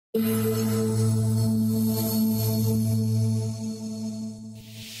There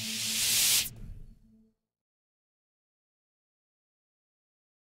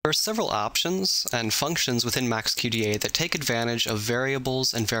are several options and functions within MAXQDA that take advantage of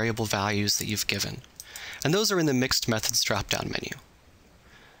variables and variable values that you've given, and those are in the Mixed Methods drop-down menu.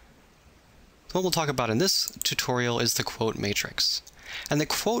 What we'll talk about in this tutorial is the quote matrix. And the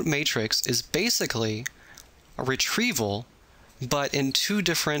quote matrix is basically a retrieval, but in 2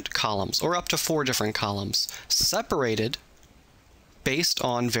 different columns, or up to 4 different columns, separated based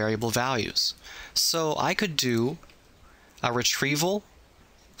on variable values. So I could do a retrieval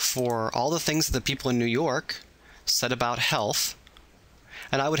for all the things that the people in New York said about health,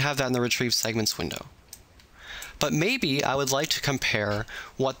 and I would have that in the retrieve segments window. But maybe I would like to compare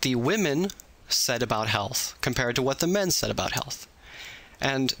what the women said about health compared to what the men said about health.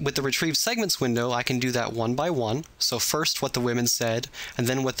 And with the retrieve segments window, I can do that one by one. So first what the women said, and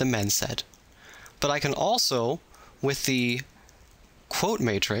then what the men said. But I can also, with the quote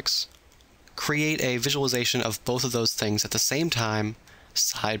matrix, create a visualization of both of those things at the same time,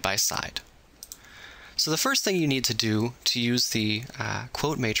 side by side. So the first thing you need to do to use the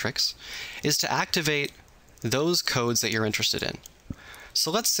quote matrix is to activate those codes that you're interested in. So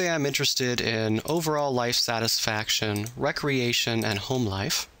let's say I'm interested in overall life satisfaction, recreation, and home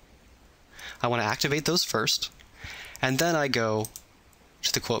life. I want to activate those first, and then I go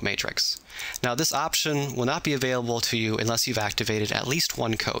to the quote matrix. Now this option will not be available to you unless you've activated at least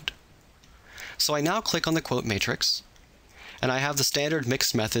one code. So I now click on the quote matrix, and I have the standard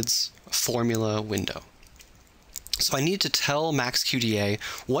mixed methods formula window. So I need to tell MAXQDA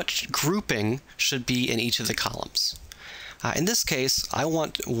what grouping should be in each of the columns. In this case, I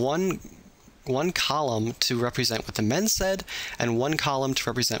want one column to represent what the men said and one column to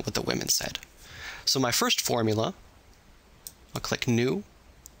represent what the women said. So my first formula, I'll click New,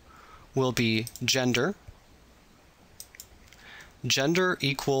 will be gender. Gender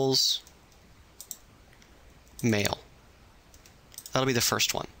equals male. That'll be the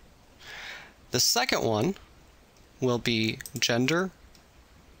first one. The second one will be gender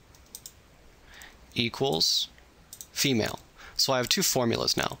equals female. So I have 2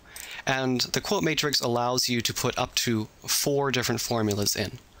 formulas now. And the quote matrix allows you to put up to 4 different formulas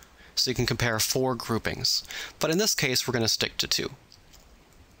in. So you can compare 4 groupings. But in this case, we're going to stick to 2.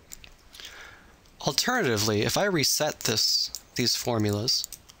 Alternatively, if I reset these formulas,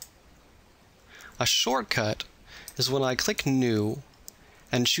 a shortcut is when I click New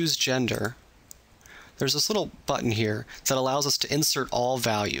and choose Gender, there's this little button here that allows us to insert all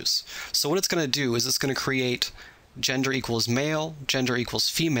values. So what it's going to do is it's going to create gender equals male, gender equals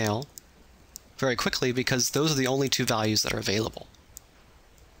female very quickly because those are the only 2 values that are available.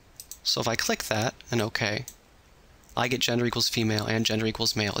 So if I click that and OK, I get gender equals female and gender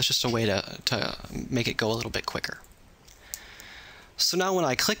equals male. It's just a way to make it go a little bit quicker. So now when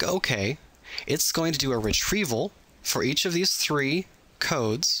I click OK, it's going to do a retrieval for each of these 3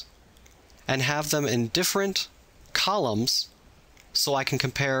 codes and have them in different columns so I can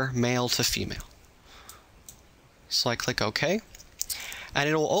compare male to female. So I click OK, and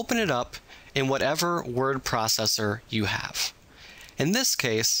it will open it up in whatever word processor you have. In this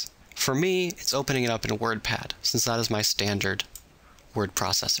case, for me, it's opening it up in WordPad, since that is my standard word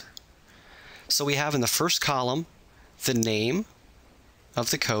processor. So we have in the first column the name of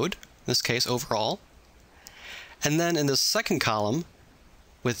the code, in this case overall, and then in the second column,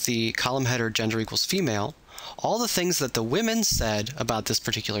 with the column header gender equals female, all the things that the women said about this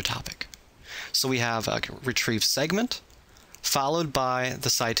particular topic. So we have a retrieve segment, followed by the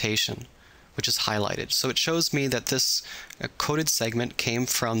citation, which is highlighted. So it shows me that this coded segment came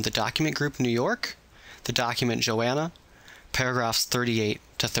from the document group New York, the document Joanna, paragraphs 38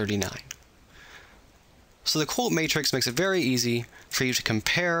 to 39. So the quote matrix makes it very easy for you to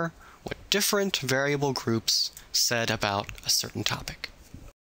compare what different variable groups said about a certain topic.